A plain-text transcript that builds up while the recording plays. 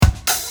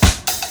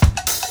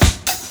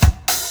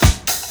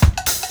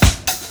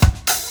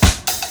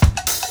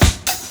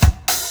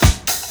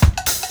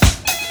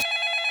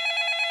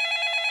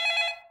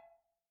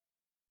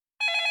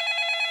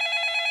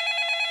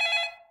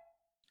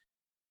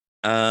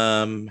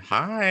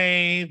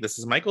Hi, this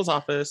is Michael's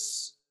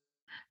office.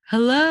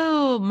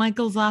 Hello,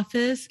 Michael's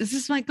office. Is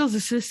this Michael's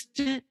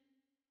assistant?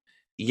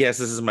 Yes,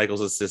 this is Michael's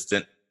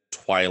assistant,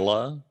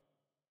 Twyla.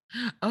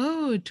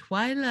 Oh,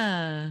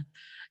 Twyla.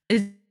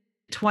 Is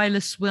Twyla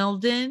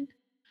Swilden?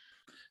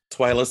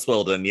 Twyla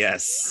Swilden,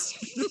 yes.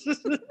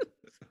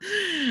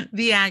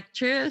 The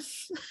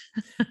actress?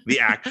 The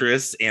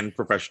actress and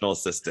professional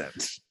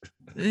assistant.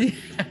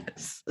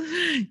 Yes.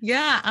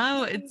 Yeah.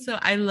 Oh, it's so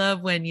I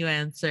love when you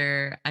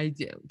answer. I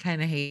do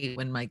kind of hate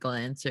when Michael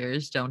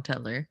answers. Don't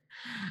tell her.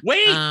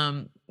 Wait,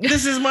 Um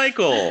this is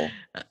Michael.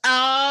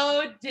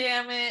 Oh,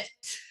 damn it.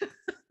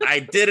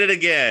 I did it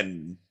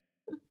again.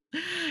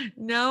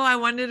 No, I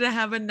wanted to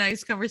have a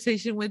nice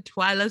conversation with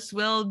Twyla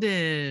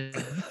Swilden.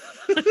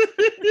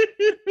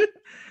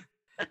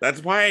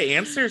 That's why I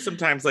answer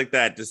sometimes like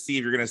that to see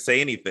if you're going to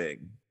say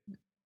anything.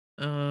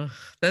 Oh,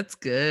 that's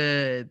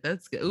good.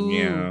 That's good. Ooh,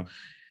 Yeah.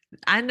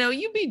 I know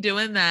you be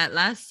doing that.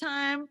 Last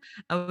time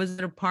I was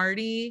at a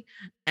party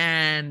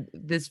and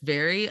this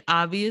very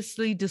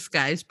obviously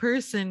disguised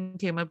person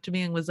came up to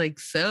me and was like,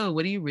 "So,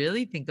 what do you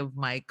really think of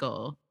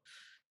Michael?"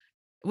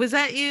 Was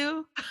that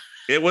you?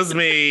 It was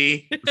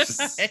me.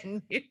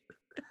 And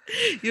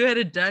you had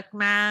a duck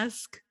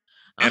mask.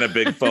 And a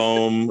big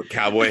foam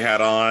cowboy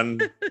hat on.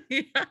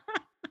 Yeah.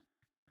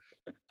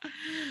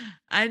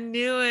 I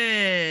knew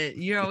it.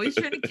 You're always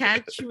trying to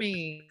catch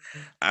me.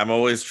 I'm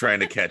always trying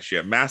to catch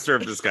you. Master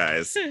of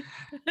disguise.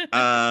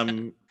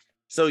 Um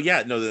so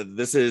yeah, no,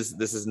 this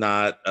is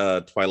not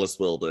Twyla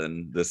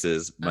Swilden. This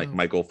is Oh,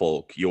 Michael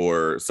Folk,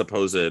 your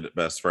supposed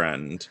best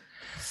friend.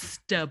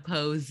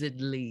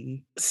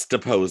 supposedly.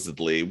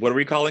 Supposedly. What are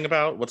we calling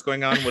about? What's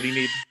going on? What do you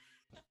need?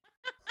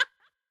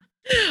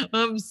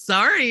 I'm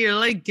sorry. You're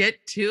like,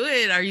 get to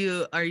it. Are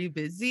you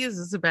busy? Is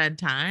this a bad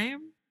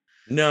time?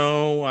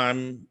 No,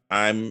 I'm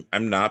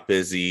not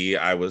busy.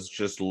 I was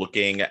just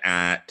looking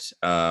at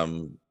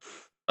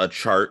a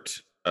chart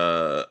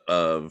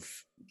of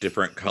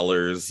different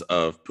colors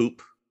of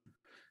poop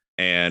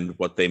and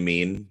what they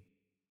mean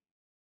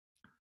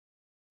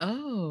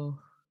Oh.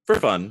 for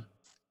fun.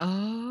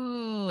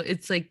 Oh,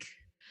 it's like,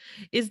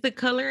 is the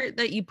color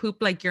that you poop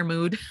like your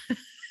mood?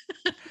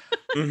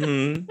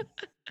 Mm-hmm.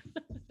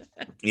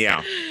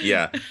 Yeah,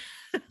 yeah.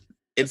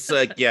 It's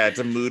like, yeah, it's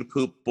a mood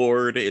poop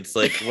board. It's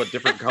like what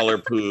different color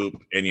poop,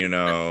 and if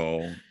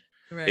you're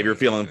Right,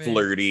 feeling right.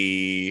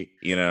 flirty,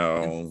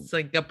 It's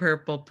like a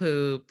purple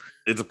poop.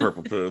 it's a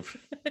purple poop.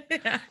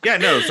 Yeah. Yeah,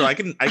 no, so I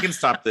can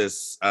stop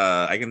this.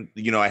 I can,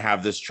 I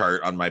have this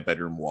chart on my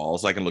bedroom wall,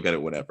 so I can look at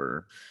it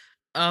whatever.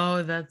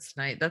 Oh, that's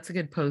nice. That's a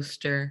good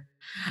poster.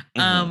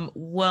 Hmm.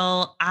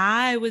 Well,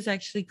 I was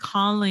actually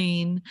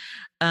calling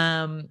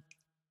um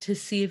to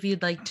see if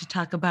you'd like to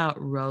talk about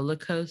roller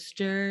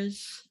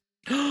coasters.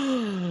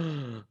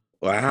 Wow,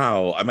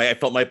 I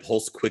felt my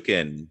pulse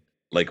quicken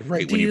like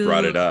right Do when you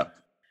brought it you up.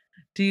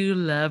 do you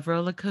love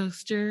roller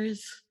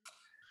coasters?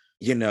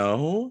 You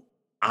know,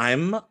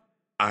 I'm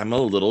I'm a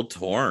little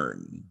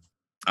torn.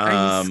 Are you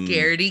Um,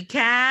 scaredy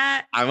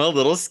cat? I'm a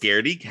little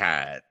scaredy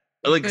cat.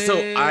 Like, so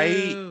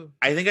I Boo.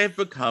 I think I've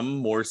become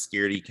more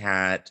scaredy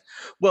cat.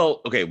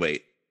 Well, okay,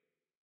 wait.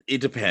 It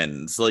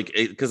depends. Like,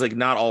 because like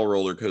not all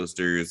roller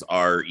coasters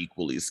are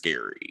equally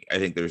scary. I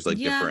think there's like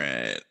Yeah,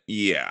 different.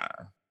 Yeah.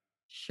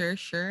 sure,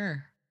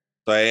 sure.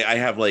 So I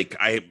have like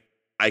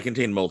I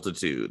contain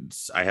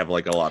multitudes. I have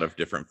like a lot of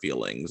different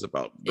feelings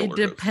about It roller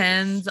coasters.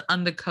 depends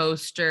on the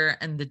coaster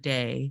and the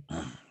day.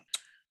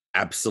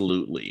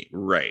 Absolutely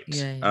right.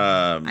 Yeah,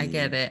 yeah. I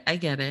get it. I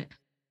get it.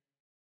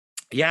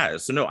 Yeah,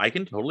 so no, I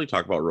can totally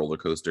talk about roller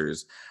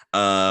coasters.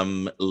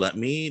 Let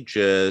me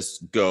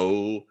just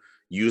go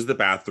use the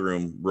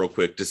bathroom real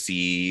quick to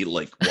see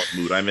like what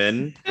mood I'm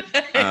in.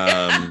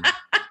 Um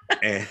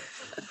and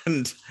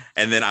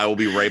and then I will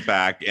be right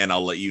back and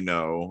I'll let you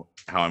know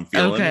how I'm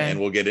feeling and Okay.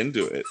 we'll get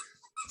into it.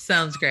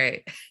 Sounds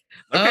great.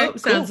 Okay, Oh,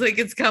 sounds cool. like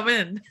it's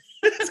coming.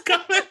 It's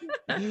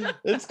coming.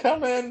 It's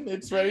coming.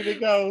 It's ready to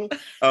go.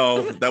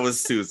 Oh, that was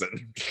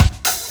Susan.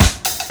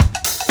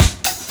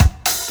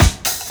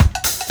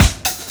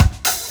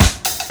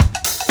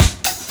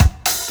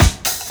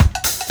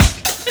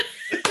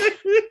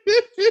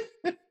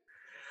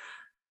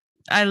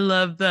 I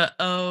love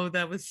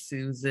that was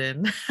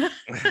Susan.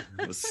 It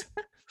was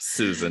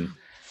Susan.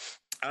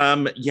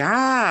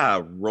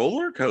 Yeah,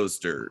 roller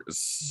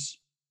coasters.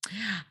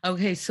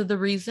 Okay, so the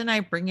reason I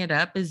bring it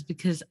up is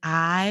because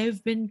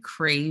I've been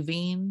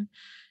craving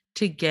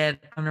to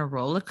get on a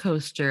roller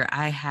coaster.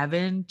 I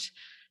haven't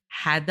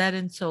had that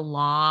in so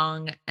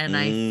long, and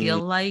I Mm, feel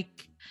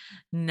like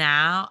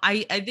now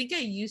I think I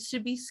used to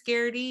be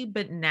scaredy,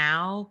 but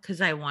now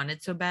because I want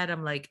it so bad,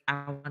 I'm like,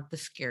 I want the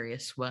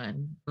scariest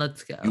one.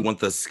 Let's you go. want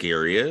the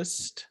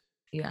scariest?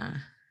 Yeah.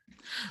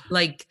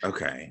 Like,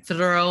 Okay.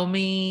 throw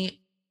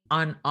me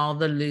on all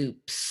the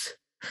loops.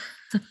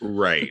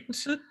 Right.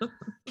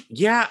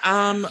 Yeah,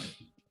 I'm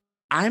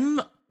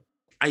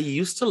I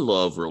used to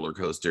love roller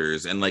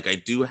coasters and like I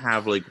do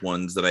have like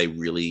ones that I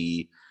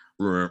really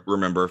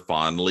remember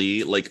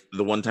fondly. Like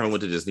the one time I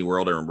went to Disney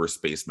World, I remember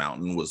Space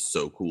Mountain was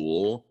so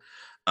cool.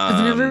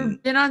 I've never Um,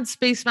 been on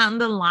Space Mountain.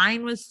 The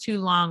line was too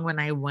long when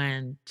I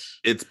went.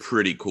 it's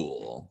pretty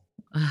cool.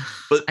 Ugh,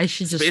 But I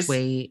should just Space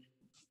wait.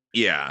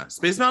 Yeah,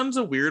 Space Mountain's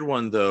a weird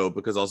one though,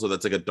 because also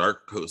that's like a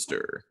dark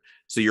coaster.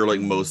 So you're like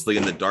Mhm. mostly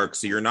in the dark.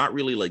 So you're not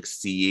really like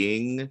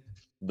seeing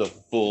the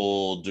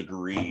full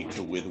degree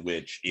to with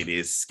which it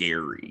is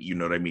scary. You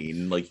know what I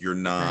mean? Like you're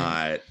Right.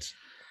 not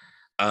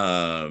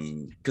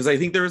because I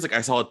think there was like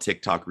I saw a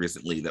TikTok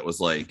recently that was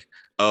like,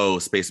 oh,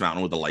 Space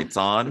Mountain with the lights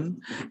on.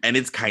 And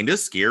it's kind of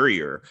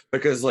scarier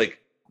because like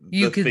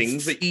You the could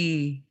things that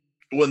see.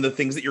 when the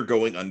things that you're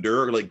going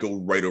under like go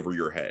right over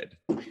your head.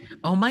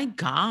 Oh my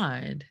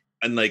God.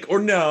 And like or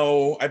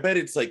no, I bet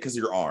it's like because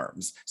your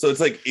arms, so it's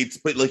like it's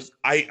but like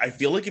I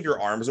feel like if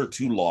your arms are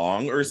too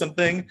long or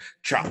something,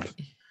 chop.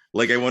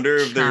 Like I wonder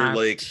if they're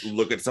like Chopped.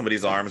 look at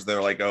somebody's arms and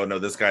they're like, oh no,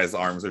 this guy's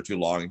arms are too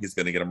long and he's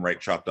gonna get them right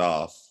chopped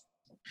off.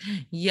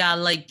 Yeah,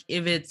 like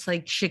if it's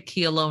like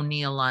Shaquille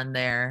O'Neal on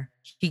there,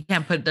 he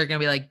can't put, they're gonna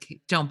be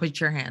like, don't put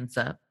your hands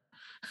up.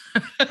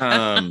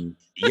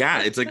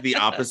 Yeah, it's like the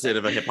opposite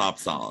of a hip-hop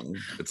song.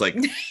 It's like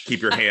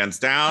keep your hands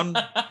down.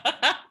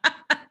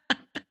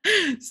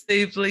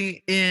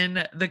 Safely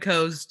in the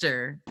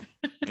coaster.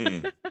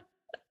 Mm,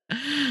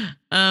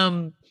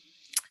 um,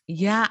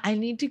 yeah, I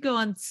need to go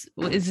on.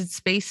 Is it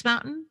Space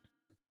Mountain?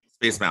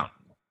 Space Mountain.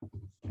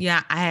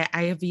 Yeah,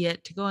 I have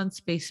yet to go on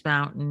Space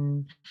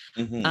Mountain.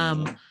 Mhm.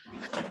 Um,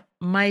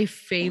 my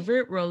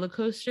favorite roller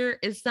coaster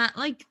is not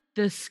like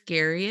the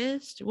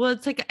scariest. Well,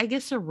 it's like I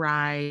guess a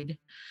ride.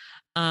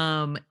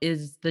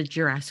 Is the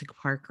Jurassic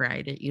Park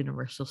ride at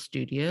Universal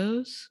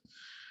Studios.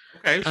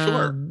 Okay,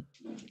 sure. Um,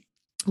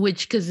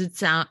 which because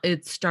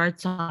it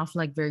starts off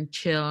like very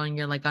chill and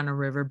you're like on a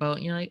riverboat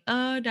and you're like,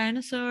 oh,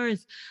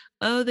 dinosaurs,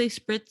 oh, they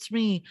spritz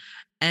me.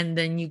 And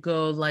then you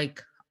go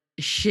like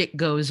shit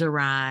goes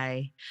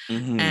awry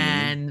Mhm.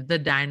 and the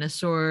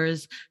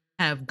dinosaurs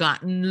have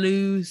gotten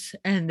loose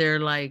and they're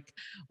like,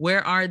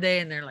 where are they?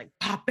 And they're like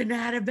popping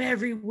out of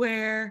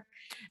everywhere.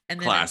 And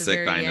then at the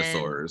Classic very end,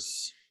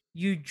 dinosaurs.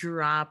 you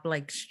drop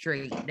like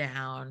straight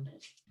down.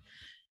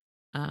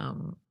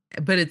 Um,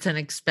 but it's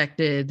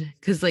unexpected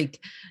because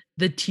like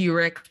the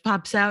T-Rex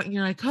pops out and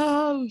you're like,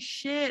 oh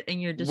shit,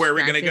 and you're Where are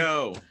we gonna distracted.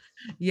 go?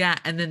 Yeah,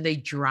 and then they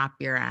drop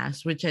your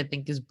ass, which I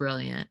think is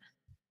brilliant.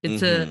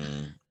 It's a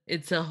Mhm.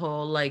 it's a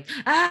whole like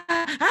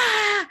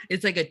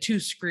it's like a two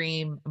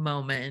scream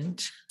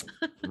moment.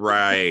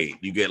 Right.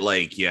 You get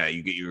like, yeah,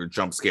 you get your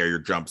jump scare, your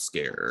jump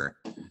scare.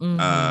 Hmm.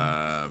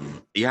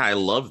 Yeah, I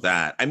love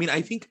that. I mean,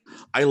 I think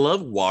I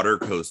love water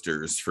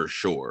coasters for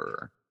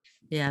sure.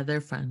 Yeah, they're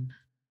fun.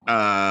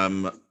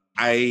 Um,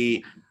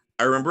 I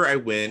I remember I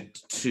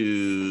went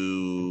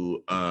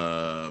to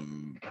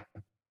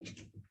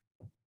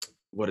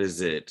what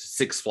is it?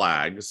 Six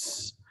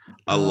Flags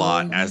a Oh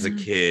lot as a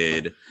yeah.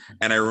 kid.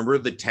 And I remember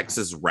the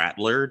Texas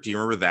Rattler. Do you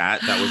remember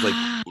that? That was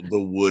like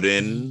the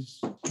wooden.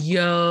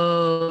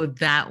 Yo,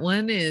 that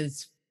one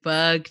is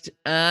fucked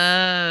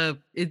up.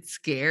 It's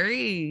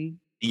scary.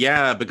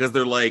 Yeah, because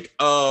they're like,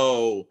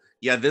 oh,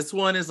 yeah, this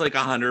one is like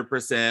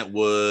 100%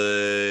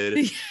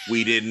 wood.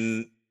 We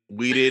didn't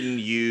we didn't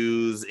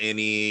use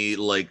any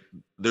like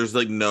there's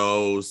like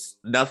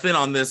nothing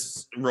on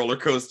this roller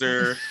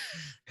coaster.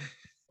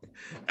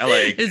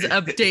 Like Is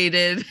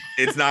updated.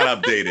 it's not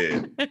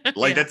updated.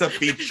 Like Yeah. that's a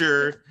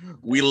feature.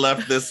 We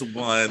left this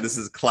one. This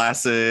is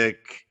classic.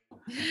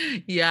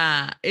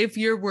 Yeah. If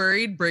you're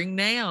worried, bring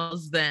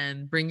nails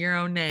then. Bring your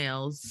own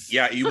nails.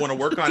 Yeah, you want to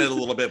work on it a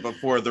little bit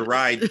before the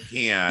ride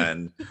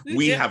can.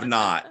 We Yeah. have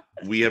not.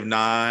 We have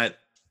not.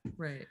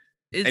 Right.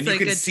 It's And you like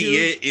can a see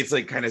two, it. It's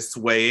like kind of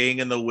swaying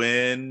in the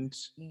wind.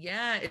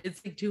 yeah,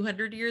 it's like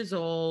 200 years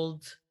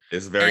old.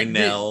 It's very And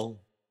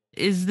Nell.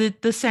 is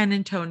it the San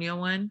Antonio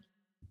one?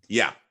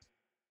 Yeah.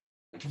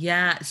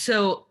 Yeah.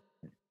 So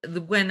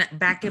when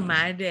back in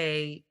my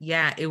day,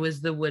 yeah, it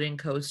was the wooden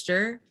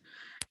coaster.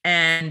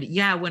 And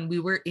yeah, when we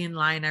were in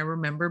line, I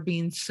remember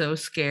being so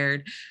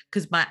scared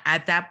because my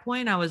at that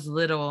point I was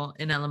little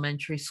in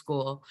elementary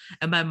school,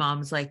 and my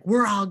mom's like,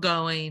 "We're all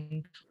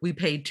going. We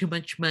paid too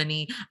much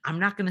money. I'm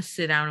not gonna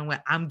sit down and wait.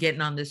 I'm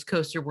getting on this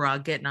coaster. We're all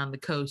getting on the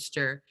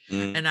coaster."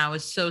 Mm, And I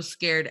was so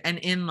scared. And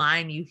in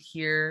line, you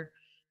hear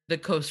the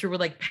coaster would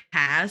like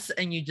pass,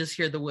 and you just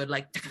hear the wood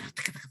like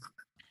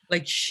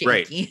right.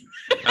 shaking.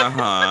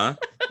 Uh-huh.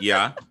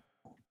 Yeah.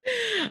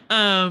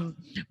 um,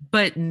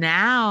 but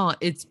now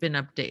it's been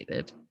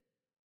updated.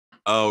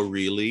 Oh,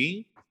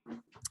 really?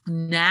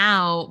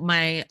 Now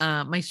my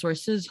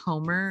source is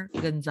Homer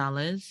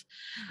Gonzalez.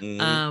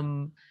 Mm.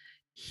 Um,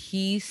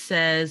 he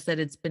says that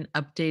it's been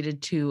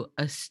updated to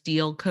a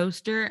steel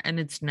coaster and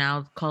it's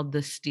now called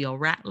the Steel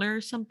Rattler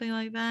or something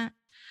like that.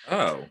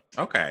 Oh,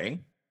 okay.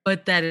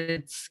 But that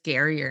it's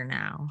scarier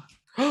now.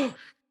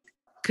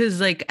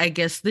 Cause like I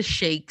guess the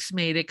shakes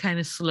made it kind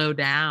of slow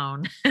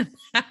down. And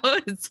now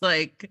it's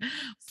like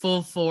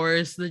full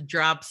force, the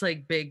drops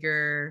like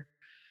bigger.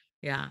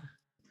 Yeah.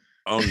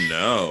 Oh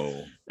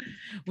no.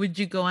 Would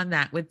you go on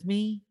that with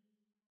me?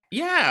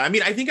 Yeah, I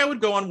mean, I think I would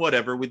go on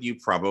whatever with you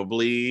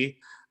probably.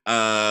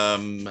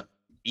 Um,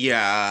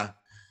 yeah.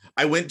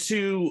 I went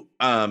to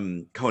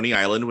Coney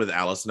Island with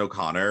Allison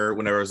O'Connor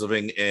when I was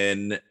living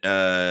in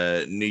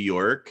New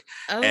York,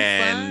 Oh,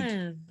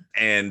 and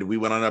fun. we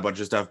went on a bunch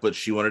of stuff, but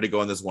she wanted to go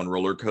on this one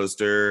roller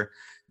coaster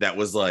that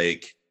was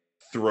like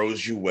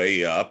throws you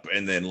way up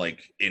and then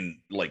like in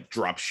like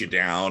drops you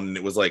down. And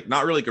it was like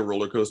not really like a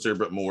roller coaster,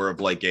 but more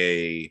of like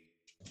a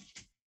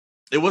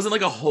it wasn't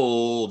like a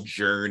whole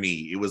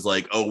journey. It was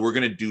like, oh, we're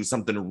gonna do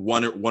something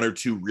one or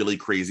two really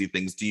crazy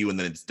things to you, and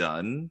then it's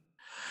done.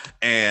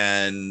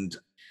 And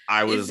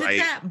Is it I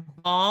that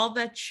ball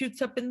that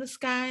shoots up in the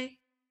sky?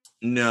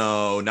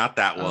 no, not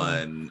that Oh,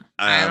 one.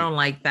 I don't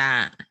like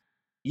that.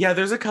 Yeah,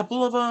 there's a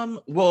couple of them.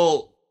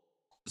 Well,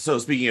 so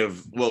speaking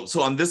of, well,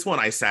 so on this one,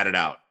 I sat it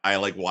out. I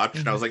like watched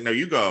and I was Mhm. like, no,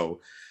 you go.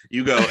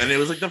 And it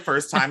was like the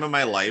first time in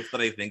my life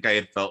that I think I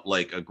had felt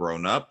like a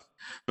grown up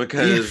Yeah.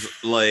 because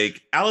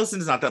like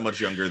Allison's not that much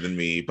younger than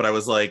me, but I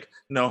was like,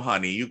 no,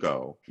 honey, you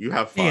go. You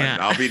have fun. Yeah.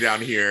 I'll be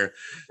down here.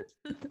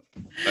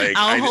 Like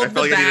I'll I hold felt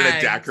the like I needed a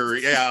bags.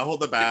 daiquiri. Yeah, I'll hold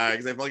the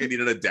bags. I felt like I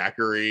needed a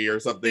daiquiri or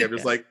something. I'm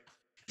just Yeah. like,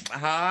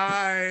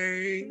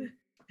 hi.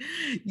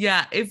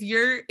 Yeah, if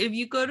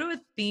you go to a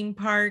theme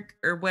park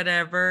or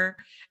whatever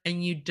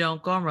and you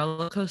don't go on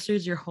roller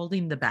coasters, you're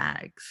holding the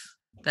bags.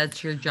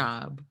 That's your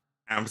job.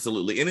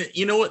 Absolutely. And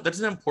you know what? That's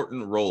an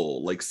important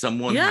role. Like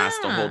someone has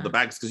to hold the Yeah.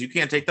 bags because you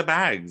can't take the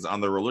bags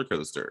on the roller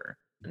coaster.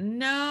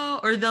 No,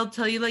 or they'll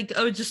tell you like,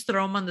 "Oh, just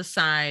throw them on the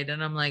side."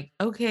 And I'm like,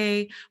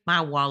 "Okay,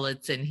 my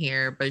wallet's in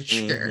here, but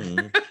sure." Hmm.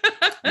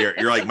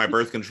 You're like my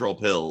birth control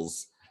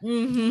pills.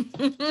 Mhm.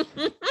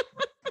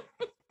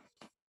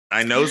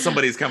 I know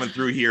somebody's coming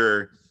through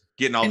here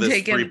getting all And this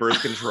free taking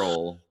birth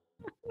control.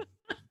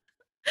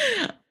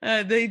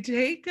 they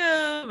take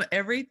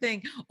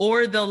everything,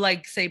 or they'll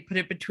like say put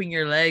it between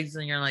your legs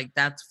and you're like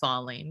that's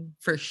falling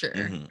for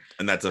sure. Hmm.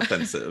 And that's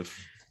offensive.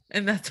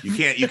 And that's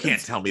You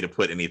can't tell me to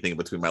put anything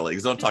between my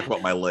legs. Don't talk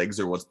about my legs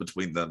or what's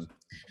between them.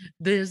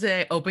 there's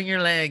a open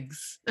your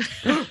legs.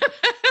 Yeah.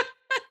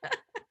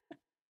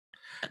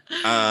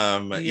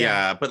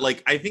 Yeah, but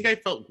like I think I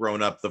felt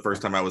grown up the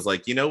first time I was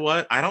like, you know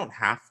what? I don't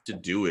have to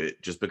do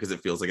it just because it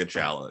feels like a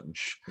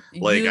challenge.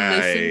 Like You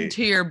listen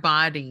to your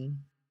body.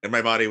 and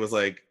my body was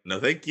like, no,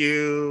 thank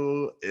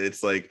you.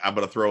 It's like I'm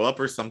gonna throw up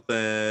or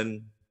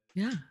something.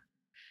 Yeah.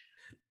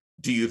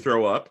 Do you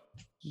throw up?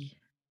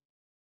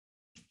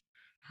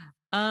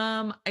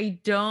 I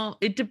don't,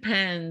 it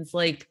depends.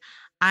 Like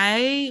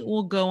I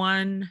will go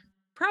on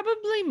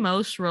probably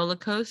most roller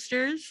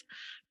coasters,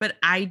 but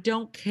I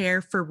don't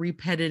care for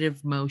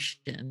repetitive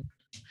motion.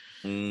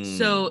 So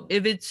Mm.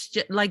 if it's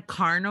like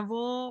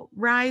carnival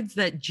rides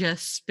that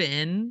just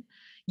spin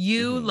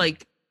you Hmm.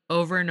 like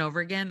over and over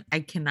again,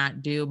 I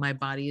cannot do. My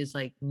body is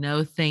like,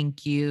 no,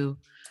 thank you.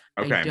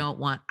 I Okay, don't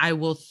want, I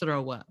will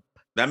throw up.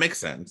 that makes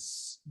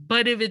sense.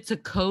 But if it's a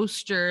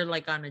coaster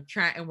like on a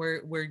track and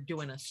we're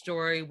doing a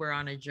story, we're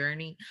on a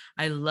journey,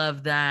 I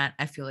love that.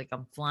 I feel like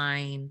I'm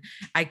flying.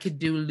 I could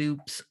do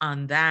loops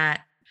on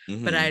that,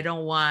 but I Hmm.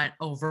 don't want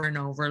over and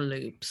over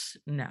loops.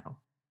 No.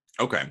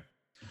 Okay,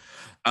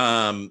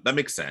 that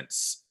makes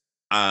sense.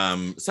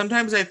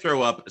 Sometimes I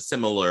throw up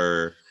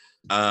similar.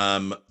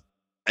 Um,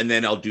 and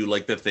then I'll do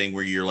like the thing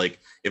where you're like,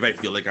 if I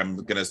feel like I'm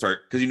gonna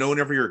start, because you know,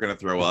 whenever you're gonna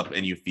throw up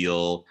and you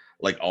feel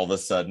like all of a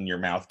sudden your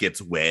mouth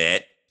gets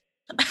wet,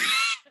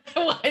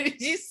 Why did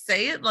you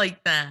say it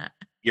like that?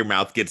 your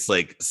mouth gets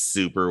like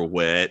super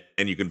wet,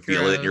 and you can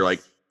feel it, and you're like,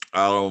 Gross.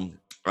 oh,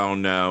 oh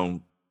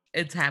no,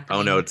 It's oh no,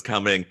 happening. it's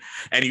coming,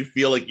 and you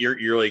feel like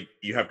you're like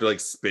you have to like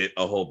spit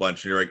a whole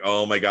bunch, and you're like,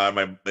 oh my god,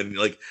 my and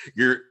like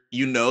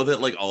you know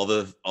that like all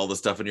the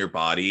stuff in your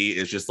body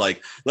is just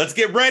like, let's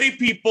get ready,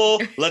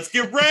 people, let's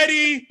get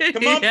ready,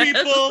 come on,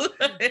 people,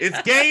 it's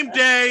game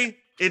day,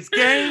 it's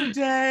game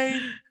day,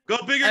 go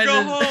big or And go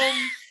then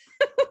home.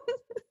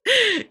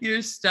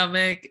 your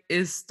stomach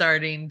is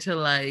starting to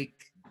like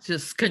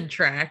just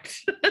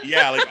contract.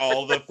 Yeah, like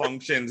all the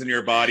functions in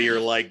your body are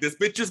like, this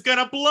bitch is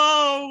gonna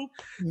blow,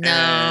 and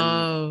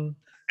No.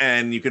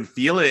 you can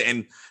feel it,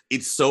 and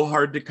it's so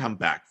hard to come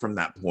back from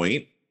that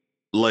point,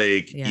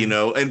 like, you Yeah.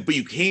 know, and but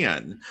you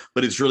can,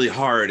 but it's really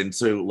hard. And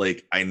so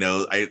like I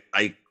know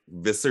I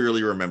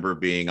viscerally remember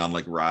being on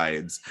like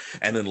rides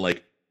and then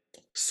like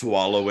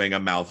swallowing a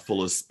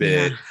mouthful of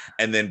spit Yeah.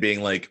 and then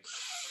being like,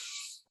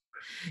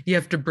 You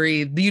have to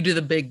breathe. You do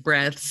the big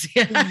breaths.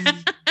 Yeah.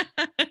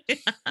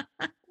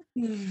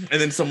 and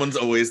then someone's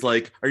always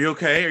like, are you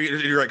okay?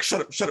 You're like,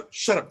 shut up, shut up,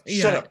 shut up,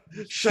 shut Yeah. up,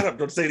 shut up,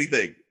 don't say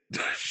anything.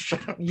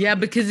 Shut up. Yeah,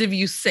 because if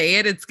you say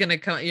it, it's gonna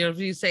come. You know, if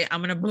you say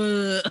I'm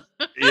gonna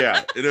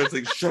Yeah, and it's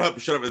like, shut up,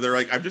 shut up, and they're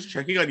like, I'm just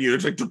checking on you.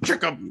 It's like, don't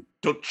check on me,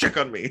 don't check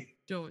on me.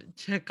 don't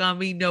check on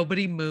me,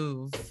 nobody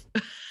move.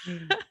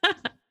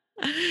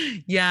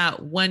 Yeah,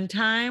 one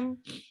time,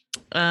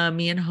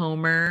 me and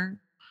Homer,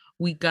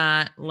 we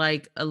got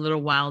like a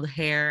little wild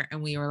hair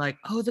and we were like,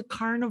 oh, the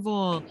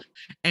carnival.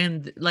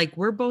 And like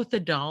we're both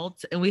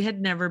adults and we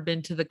had never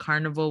been to the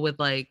carnival with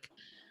like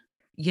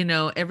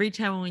every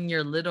time when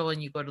you're little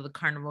and you go to the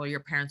carnival, your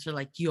parents are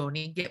like, you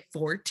only get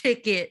 4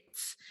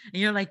 tickets.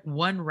 And you're like,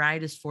 one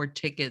ride is 4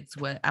 tickets.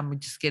 What? I'm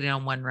just getting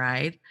on one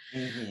ride.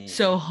 Mhm.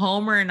 So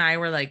Homer and I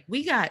were like,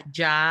 we got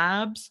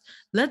jobs.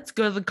 Let's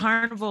go to the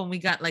carnival. And we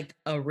got like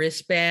a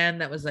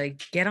wristband that was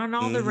like, get on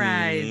all the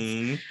rides.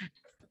 Mhm.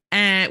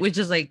 And which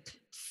is like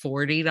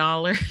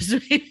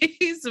 $40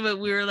 maybe. So but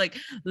we were like,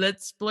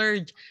 let's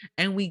splurge.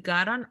 And we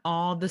got on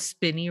all the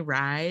spinny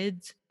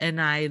rides.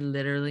 And I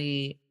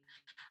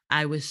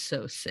was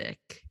so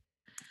sick.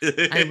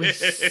 I was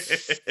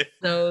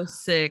so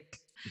sick.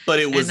 But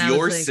it was And I was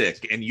your like,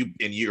 sick, and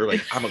you're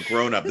like, I'm a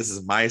grown up. This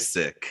is my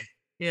sick.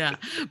 yeah.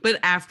 But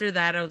after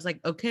that, I was like,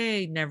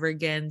 okay, never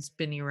again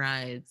spinny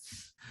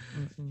rides.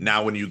 Mm-mm.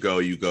 Now when you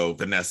go,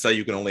 Vanessa,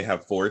 you can only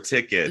have 4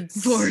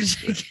 tickets. 4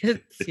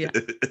 tickets. Yeah.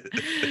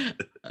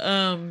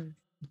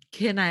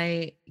 Can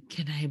I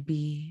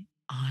be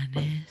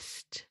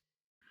honest?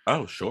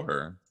 Oh,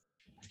 sure.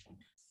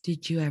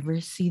 Did you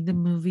ever see the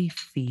movie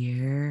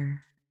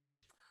Fear?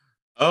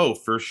 Oh,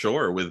 for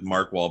sure. With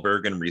Mark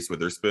Wahlberg and Reese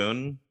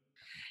Witherspoon.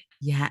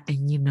 Yeah,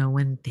 and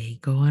when they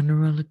go on a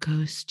roller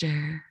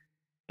coaster.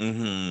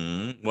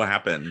 Mm-hmm. What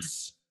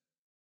happens?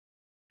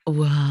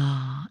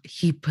 Well,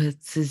 he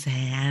puts his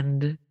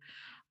hand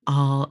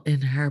all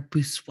in her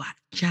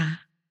buswacha.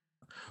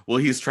 Well,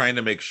 he's trying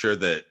to make sure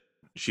that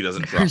she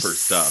doesn't drop her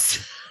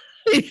stuff.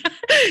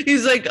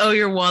 He's like, oh,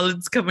 your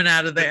wallet's coming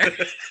out of there.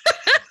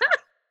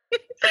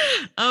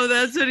 Oh,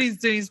 that's what he's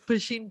doing. He's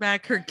pushing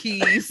back her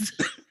keys.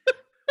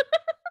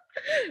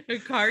 Her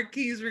car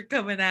keys were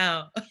coming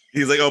out.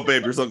 He's like, oh,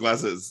 babe, your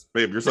sunglasses.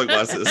 Babe, your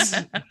sunglasses.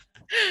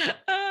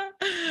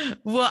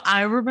 Well,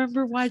 I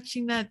remember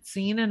watching that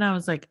scene and I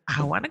was like,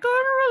 I want to go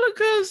on a roller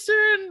coaster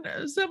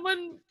and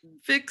someone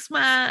fix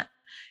my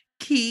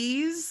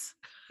keys.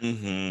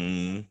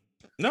 Mm-hmm.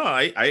 No,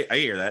 I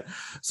hear that.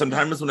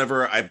 Sometimes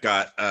whenever I've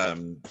got a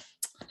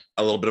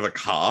little bit of a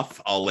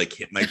cough, I'll like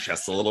hit my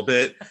chest a little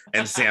bit,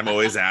 and Sam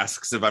always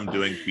asks if I'm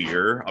doing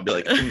Fear. I'll be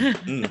like,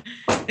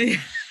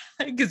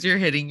 because you're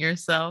hitting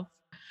yourself.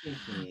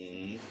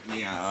 Mm-hmm.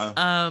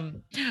 Yeah.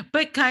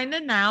 But kind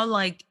of now,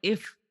 like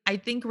if I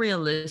think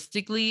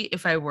realistically,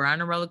 if I were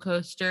on a roller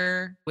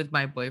coaster with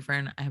my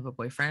boyfriend, I have a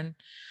boyfriend,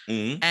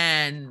 Mm-hmm.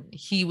 and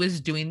he was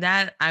doing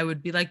that, I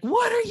would be like,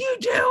 what are you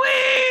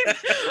doing?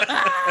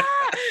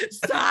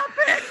 Stop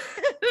it.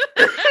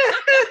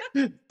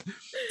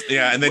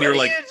 Yeah, and then What you're are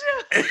like,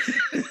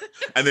 you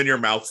and then your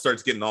mouth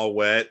starts getting all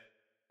wet.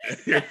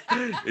 You're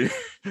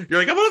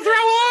like, I'm gonna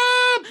throw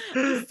up.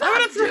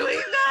 Stop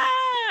doing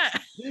that.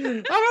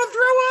 I'm gonna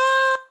throw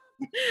up.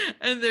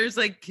 And there's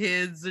like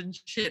kids and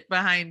shit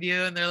behind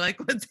you, and they're like,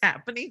 what's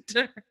happening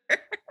to her?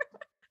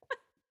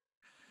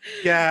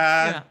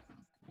 Yeah.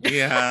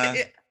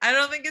 I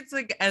don't think it's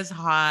like as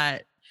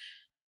hot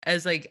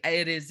as like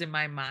it is in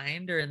my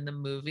mind or in the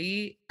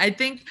movie. I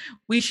think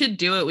we should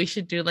do it. We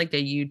should do like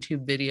a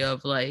YouTube video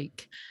of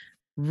like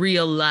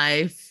real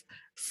life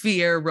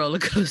Fear roller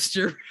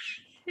coaster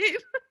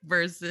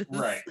versus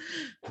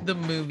the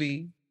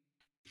movie.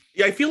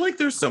 Yeah, I feel like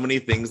there's so many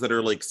things that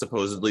are like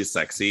supposedly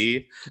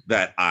sexy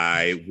that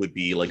I would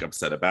be like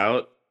upset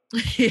about.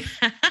 Yeah.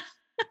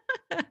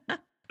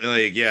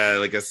 Like, yeah,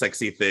 like a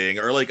sexy thing,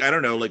 or like, I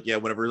don't know, like, yeah,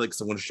 whenever like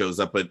someone shows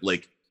up at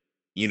like,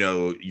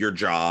 your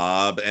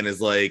job and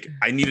is like,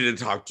 I needed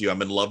to talk to you,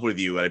 I'm in love with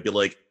you, and I'd be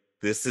like,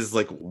 this is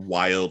like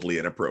wildly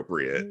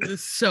inappropriate.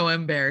 It's so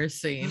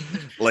embarrassing.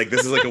 Like,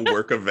 this is like a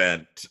work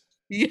event.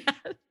 Yeah.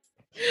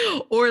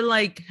 Or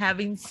like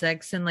having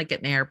sex in like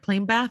an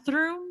airplane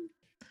bathroom.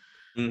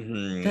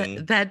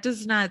 Mm-hmm. That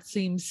does not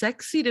seem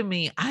sexy to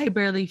me. I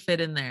barely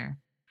fit in there.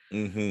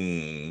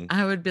 Mm-hmm.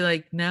 I would be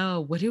like, no,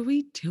 what are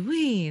we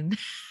doing?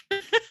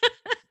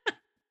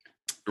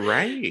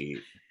 Right.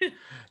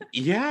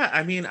 Yeah,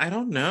 I mean, I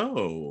don't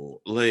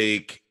know.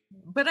 Like,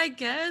 but I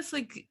guess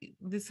like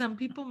some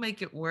people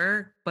make it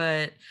work,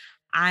 but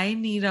I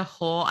need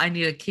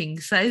a king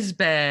size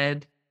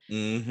bed.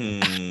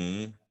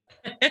 mm-hmm.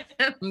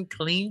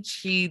 Clean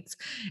sheets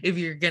if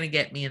you're gonna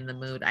get me in the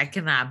mood. I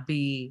cannot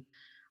be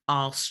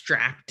all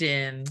strapped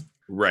in.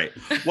 Right.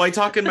 Well, I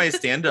talk in my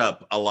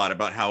stand-up a lot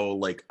about how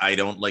like I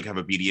don't like have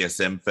a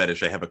BDSM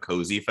fetish. I have a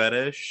cozy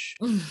fetish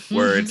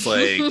where it's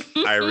like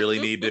I really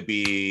need to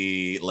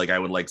be like, I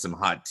would like some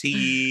hot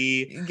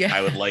tea. Yes.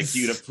 I would like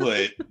you to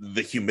put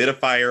the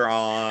humidifier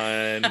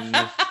on.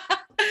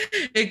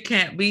 It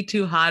can't be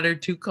too hot or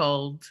too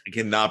cold. It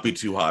cannot be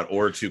too hot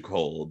or too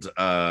cold.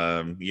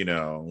 Everything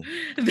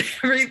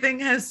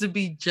has to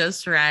be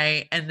just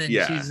right, and then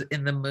she's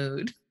in the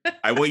mood.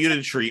 I want you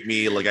to treat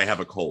me like I have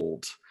a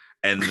cold.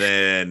 And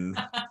then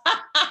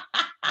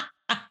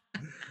I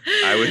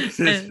would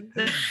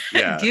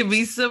give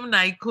me some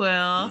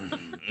NyQuil.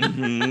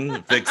 Mm-hmm.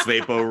 Vicks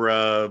Vapor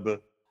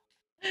Rub.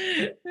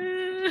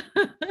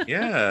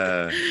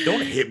 Yeah.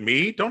 Don't hit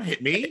me.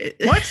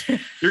 What?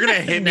 You're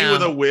gonna hit me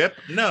with a whip?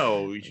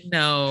 No.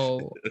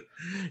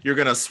 You're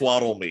gonna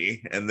swaddle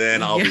me, and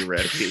then I'll be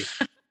ready.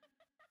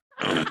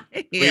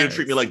 You're gonna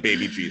treat me like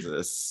baby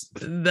Jesus.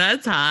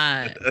 That's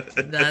hot.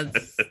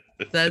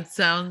 That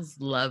sounds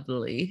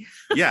lovely.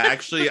 Yeah,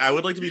 actually, I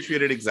would like to be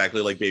treated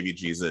exactly like baby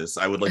Jesus.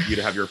 I would like you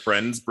to have your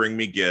friends bring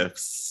me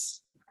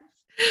gifts.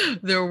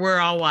 We're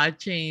all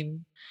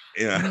watching.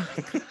 Yeah.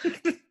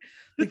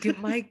 Look at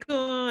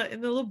Michael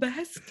in the little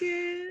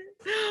basket.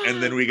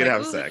 And then we could Like,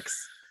 have ooh.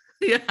 sex.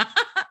 Yeah.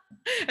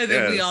 And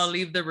then we all Yes.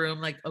 leave the room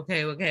like,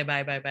 okay,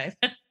 bye, bye.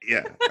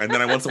 Yeah. And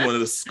then I want someone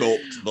to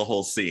sculpt the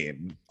whole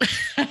scene.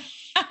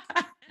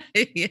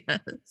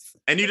 Yes.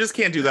 And you just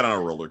can't do that on a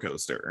roller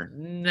coaster.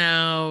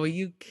 No,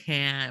 you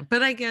can't.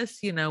 But I guess,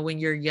 when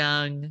you're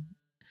young,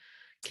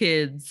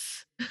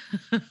 kids.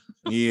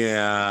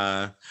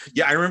 Yeah.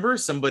 Yeah, I remember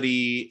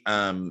somebody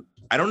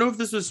I don't know if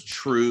this was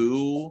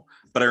true,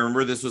 but I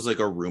remember this was like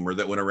a rumor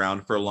that went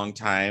around for a long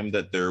time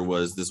that there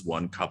was this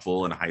one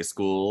couple in high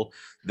school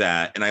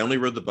that, and I only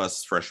rode the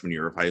bus freshman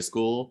year of high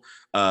school.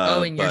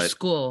 Oh, in your But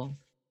school.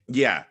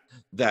 yeah,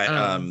 that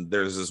Oh.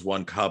 there's this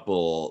one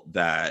couple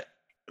that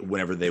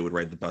whenever they would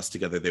ride the bus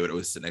together, they would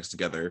always sit next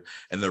together.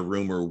 And the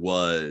rumor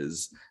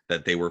was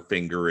that they were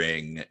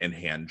fingering and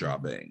hand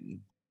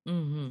jobbing.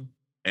 Mm-hmm.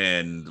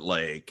 And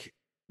like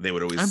they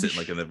would always sit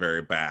like in the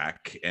very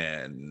back,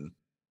 and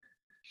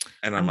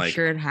I'm like,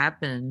 sure it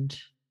happened.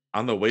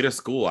 on the way to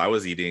school I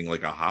was eating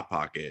like a hot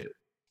pocket.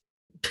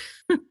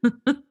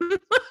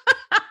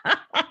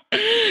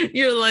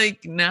 You're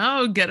like,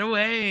 no, get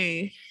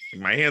away.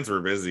 My hands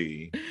were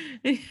busy.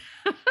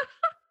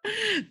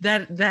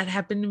 That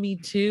happened to me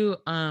too.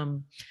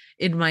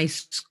 In my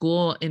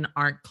school in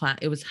art class,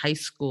 it was high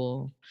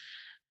school.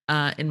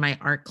 In my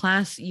art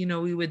class,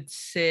 we would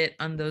sit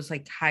on those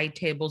like high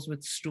tables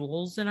with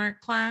stools in art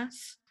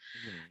class.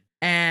 Mm-hmm.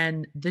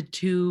 And the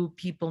two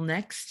people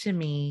next to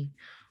me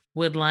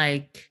would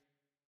like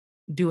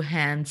do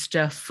hand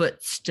stuff,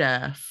 foot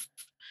stuff.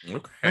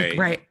 Okay.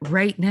 Like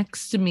right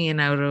next to me.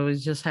 And I would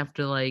always just have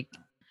to like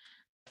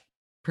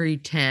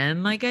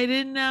pretend like I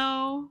didn't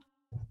know.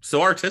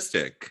 So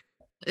artistic.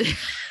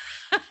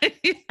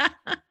 Yeah.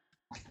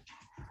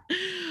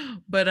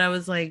 But I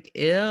was like,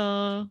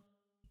 ew.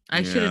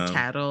 I should have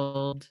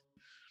tattled.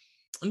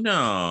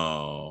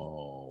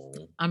 No.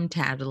 I'm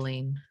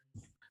tattling.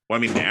 Well,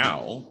 I mean,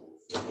 now.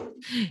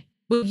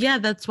 Well, yeah,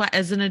 that's why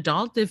as an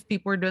adult, if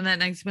people were doing that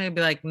next to me, I'd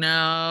be like,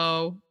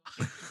 no.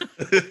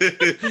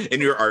 In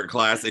your art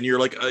class, and you're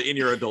like in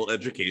your adult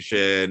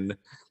education,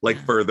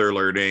 like further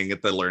learning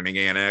at the learning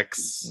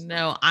annex.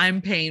 No,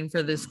 I'm paying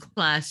for this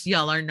class.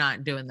 Y'all are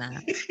not doing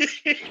that.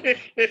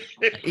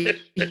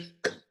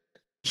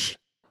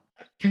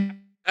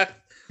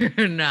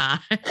 You're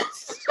not.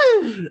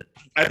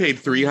 I paid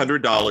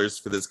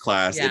 $300 for this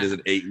class. Yeah. It is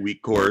an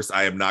 8-week course.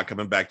 I am not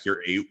coming back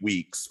here 8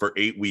 weeks for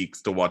 8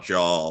 weeks to watch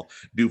y'all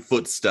do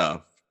foot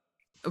stuff.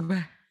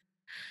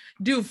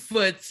 Do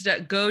foot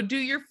stuff. Go do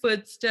your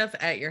foot stuff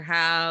at your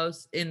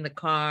house, in the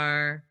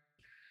car.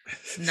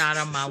 Not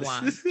on my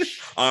watch.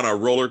 On a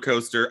roller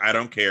coaster. I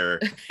don't care.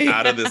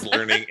 Out of this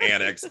learning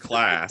annex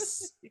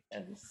class.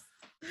 Yes.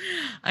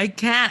 I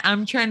can't.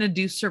 I'm trying to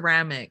do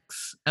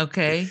ceramics.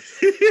 Okay.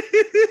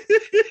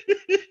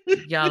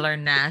 Y'all are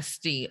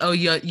nasty. Oh,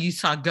 you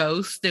saw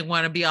Ghost and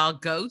want to be all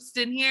ghost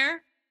in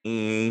here?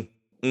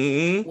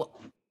 Mm-hmm.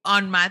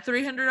 On my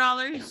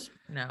 $300?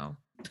 No.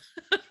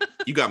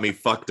 You got me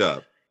fucked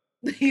up.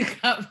 You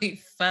got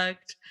me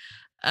fucked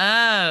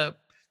up.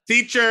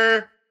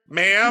 Teacher,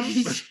 ma'am.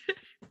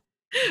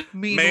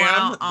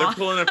 Meanwhile, ma'am, they're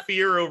pulling a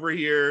fear over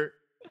here.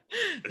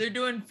 They're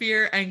doing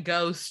fear and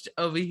ghost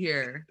over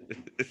here.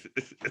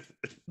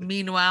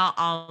 Meanwhile,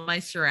 all my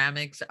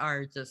ceramics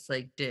are just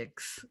like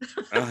dicks.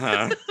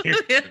 Uh-huh.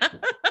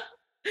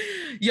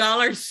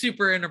 Y'all are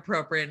super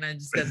inappropriate, and I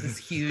just got this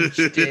huge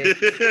dick.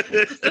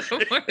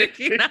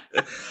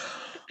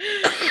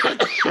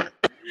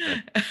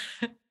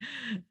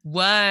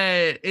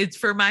 What? It's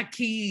for my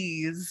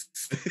keys.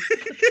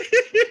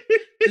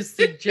 Just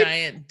a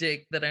giant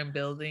dick that I'm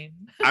building.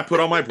 I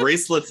put all my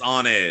bracelets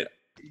on it.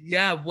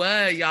 Yeah,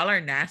 what? Y'all are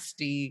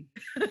nasty.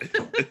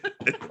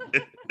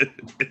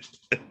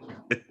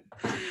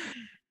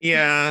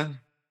 Yeah.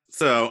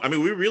 So, I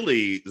mean, we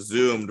really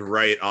zoomed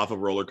right off of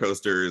roller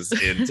coasters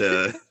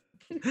into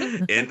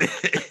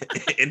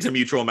into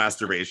mutual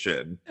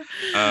masturbation.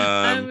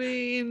 I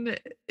mean,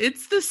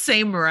 it's the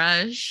same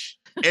rush.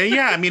 And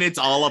yeah, I mean, it's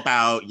all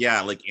about,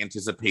 like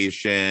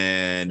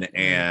anticipation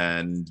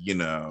and,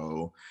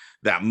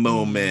 that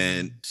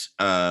moment.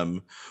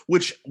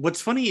 Which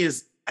what's funny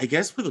is, I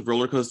guess with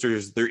roller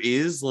coasters, there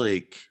is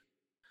like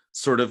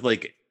sort of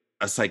like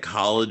a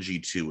psychology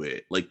to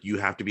it. Like you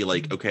have to be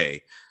like,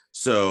 okay,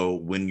 so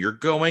when you're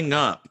going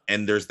up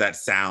and there's that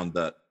sound,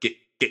 the get,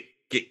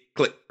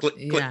 click, click,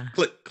 Yeah.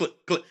 click,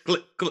 click, click,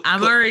 click, click. I'm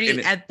click,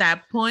 already at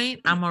that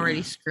point, I'm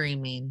already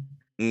screaming.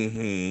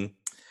 Mm-hmm.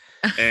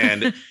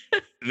 And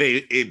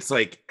it's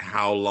like,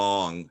 how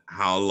long?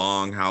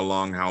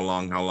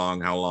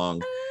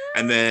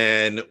 And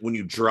then when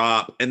you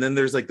drop, and then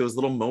there's like those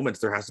little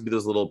moments, there has to be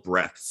those little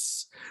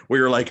breaths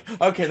where you're like,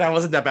 okay, that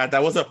wasn't that bad.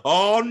 That wasn't,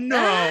 oh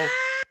no.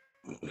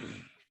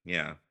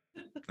 Yeah.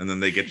 And then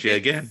they get you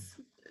again.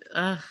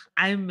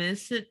 I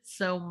miss it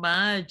so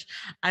much.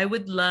 I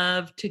would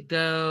love to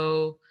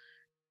go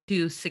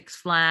do Six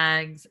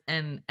Flags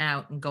and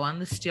out and go on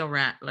the Steel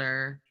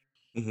Rattler.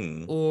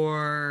 Mhm.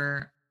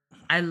 Or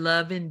I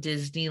love in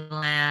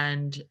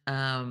Disneyland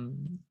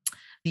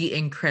the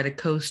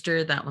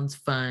Incredicoaster. That one's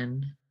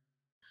fun.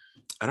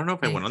 I don't know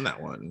if I went Like on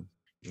that one.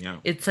 Yeah.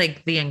 it's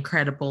like the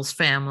Incredibles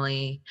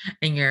family,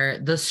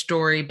 and the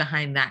story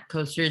behind that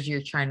coaster is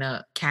you're trying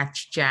to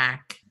catch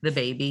Jack, the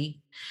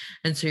baby,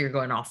 and so you're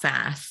going all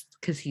fast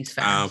because he's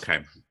fast.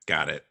 Okay.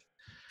 Got it.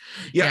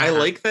 Yeah, I Yeah.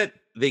 like that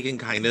they can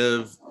kind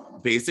of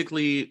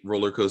basically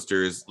roller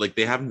coasters, like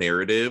they have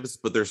narratives,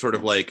 but they're sort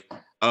of like,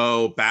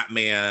 oh,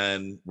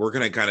 Batman, we're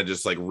gonna kind of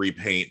just like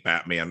repaint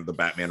Batman, the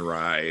Batman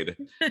ride,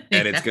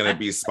 and it's gonna Yeah.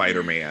 be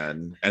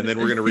Spider-Man, and then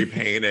we're gonna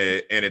repaint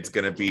it and it's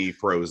gonna be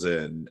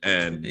Frozen.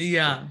 And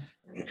Yeah.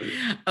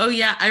 Oh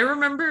yeah, I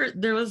remember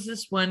there was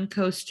this one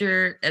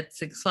coaster at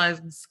Six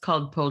Flags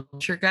called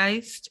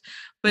Poltergeist,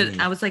 but I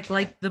Mhm. was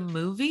like the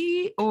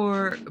movie,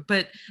 or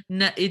but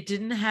no, it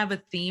didn't have a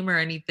theme or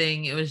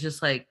anything. It was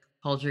just like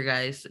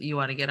Poltergeist. You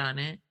want to get on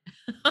it?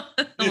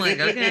 I'm like,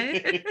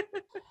 okay,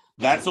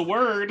 That's a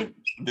word.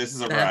 This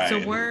is a that's a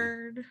ride.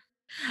 word.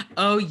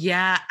 Oh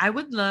yeah, I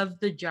would love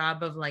the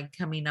job of like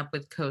coming up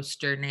with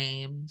coaster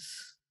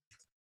names.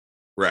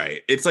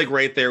 Right. It's like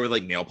right there with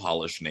like nail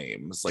polish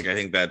names. Like I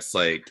think that's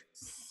like,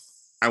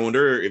 I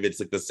wonder if it's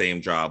like the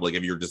same job. Like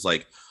if you're just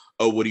like,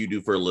 oh, what do you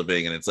do for a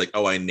living? And it's like,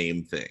 oh, I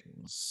name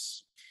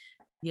things.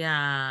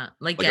 Yeah,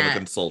 Like I'm a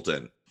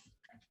consultant.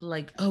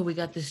 oh, we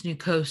got this new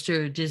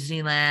coaster,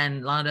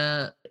 Disneyland, a lot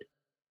of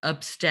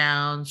ups,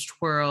 downs,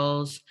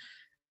 twirls.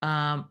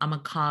 I'm gonna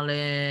call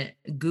it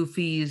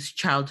Goofy's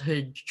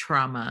childhood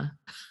trauma.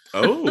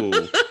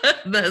 Oh,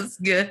 That's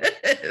good.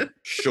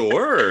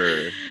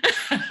 sure.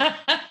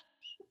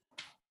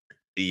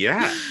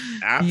 Yeah,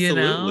 You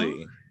know,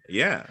 absolutely.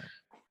 Yeah.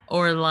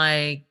 or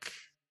like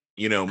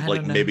You know, I like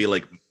don't know. maybe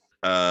like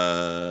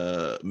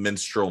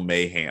minstrel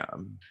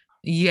mayhem.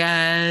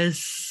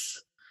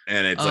 Yes.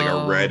 And it's like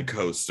a red Oh,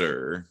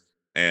 coaster.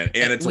 And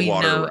it's a we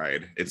water know.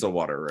 ride. It's a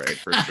water ride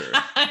for sure.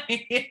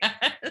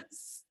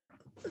 Yes.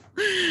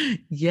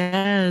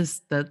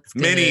 Yes, that's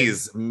good.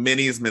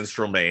 Minis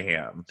minstrel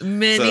mayhem. So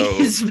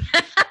Minis.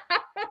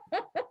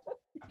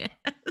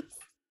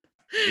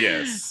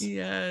 yes.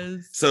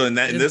 Yes. So in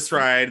It's this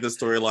ride, the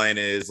storyline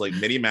is like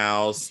Minnie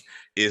Mouse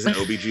is an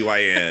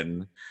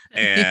OBGYN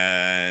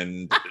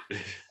and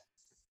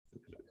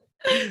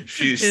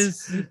she's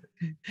is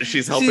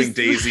she's helping she's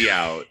Daisy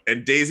out.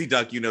 And Daisy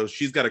Duck, you know,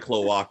 she's got a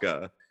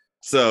cloaca.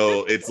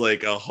 So it's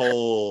a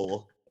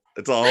whole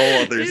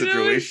other you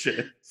know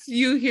situation.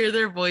 you hear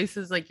their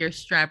voices like you're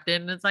strapped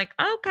in and it's like,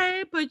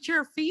 okay, put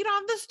your feet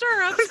on the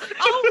stirrups.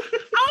 Oh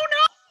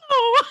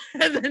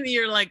no. And then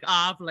you're like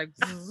off like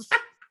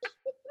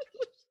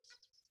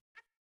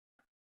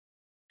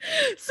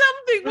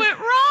something went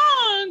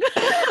wrong.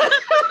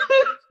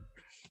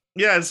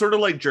 Yeah, it's sort of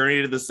like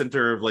Journey to the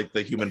Center of like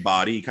the human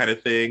body kind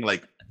of thing.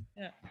 Like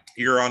Yeah.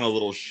 you're on a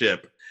little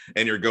ship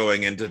and you're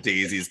going into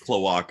Daisy's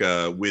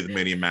cloaca with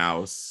Minnie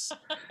Mouse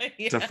to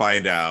Yeah.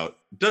 find out.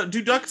 Do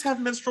ducks have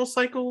menstrual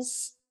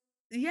cycles?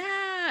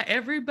 Yeah,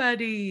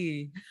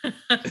 everybody.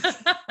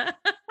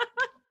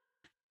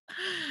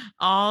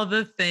 All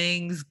the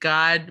things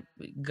God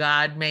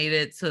made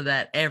it so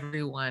that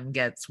everyone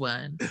gets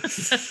one.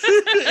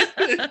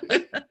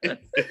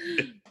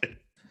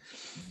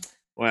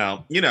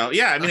 Well, you know,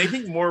 yeah, I mean, I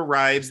think more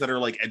rides that are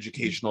like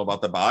educational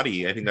about the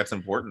body, I think that's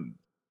important.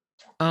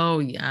 Oh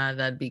yeah,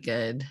 that'd be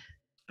good. That'd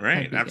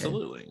Right, be good.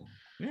 absolutely.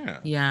 Yeah.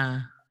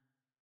 Yeah.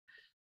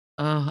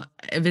 Oh,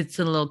 if it's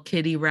a little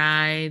kiddie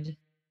ride,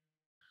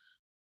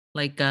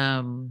 like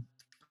I don't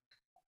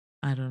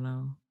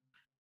know,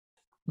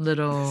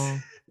 little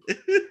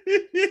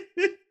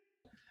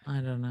I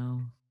don't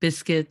know,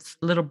 biscuits,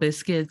 little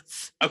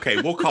biscuits. Okay,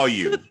 we'll call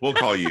you. We'll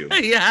call you.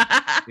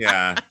 Yeah.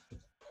 Yeah.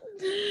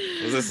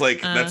 Was this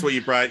like Uh, that's what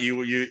you brought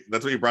you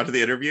that's what you brought to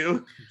the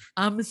interview?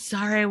 I'm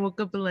sorry I woke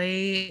up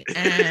late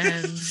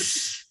and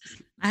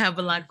I have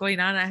a lot going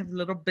on. I have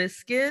little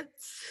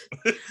biscuits.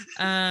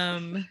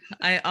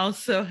 I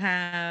also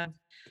have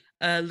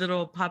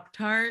little Pop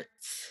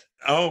Tarts.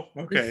 Oh,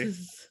 This okay.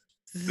 is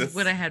this is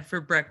what This I had for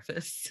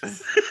breakfast.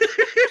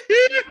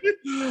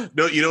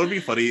 No, you know what'd be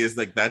funny is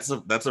like that's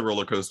a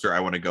roller coaster I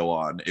want to go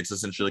on. It's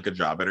essentially like a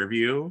job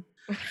interview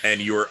and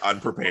you're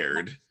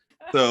unprepared.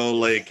 So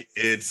like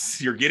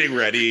you're getting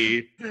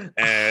ready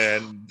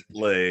and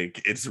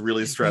like it's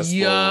really stressful.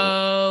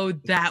 Yo,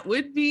 that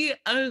would be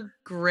a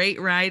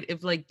great ride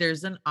if like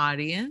there's an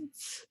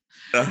audience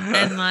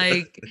and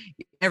like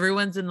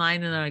everyone's in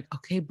line and they're like,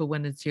 okay, but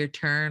when it's your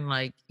turn,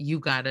 like you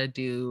gotta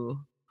do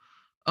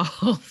a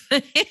whole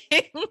thing.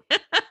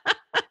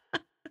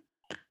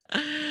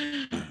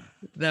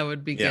 That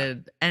would be Yeah.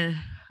 good. And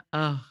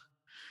oh,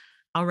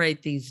 I'll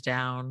write these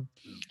down.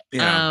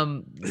 Yeah.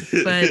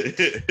 But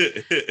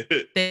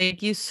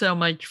thank you so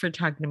much for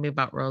talking to me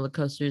about roller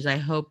coasters. I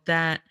hope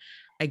that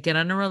I get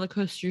on a roller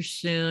coaster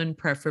soon,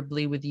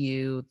 preferably with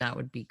you. That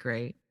would be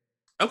great.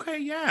 Okay,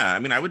 yeah. I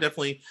mean,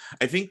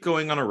 I think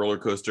going on a roller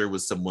coaster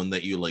with someone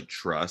that you like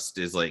trust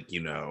is like,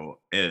 you know,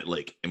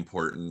 like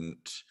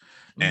important.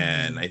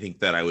 And I think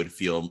that I would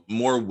feel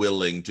more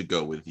willing to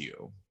go with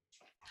you.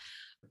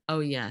 Oh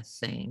yeah,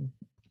 same.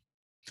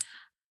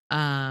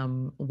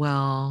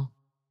 Well,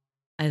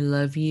 I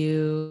love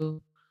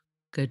you.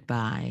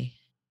 Goodbye.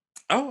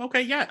 Oh,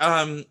 okay, yeah.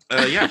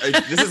 Yeah.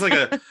 This is like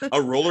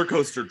a roller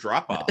coaster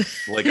drop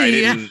off. Like I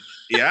Yeah. didn't,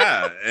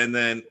 yeah. And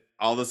then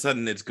all of a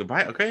sudden it's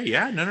goodbye. Okay,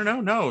 yeah,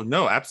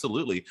 no,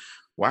 absolutely.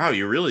 Wow,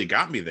 you really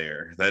got me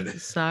there. That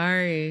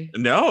Sorry.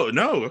 no,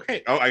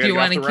 okay. Oh, I Do gotta you get off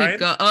want to the keep ride.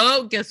 going?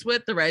 Oh, guess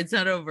what? The ride's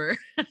not over.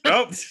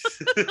 Oh.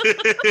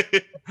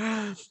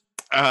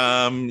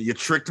 You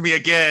tricked me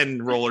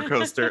again, roller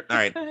coaster. All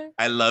right.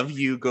 I love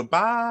you.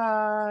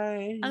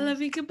 Goodbye. I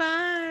love you.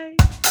 Goodbye.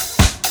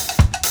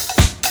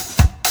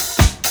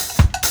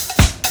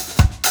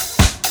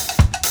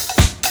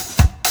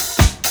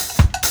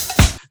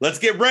 Let's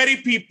get ready,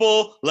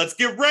 people. Let's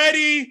get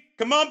ready.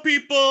 Come on,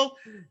 people.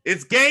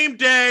 It's game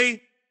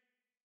day.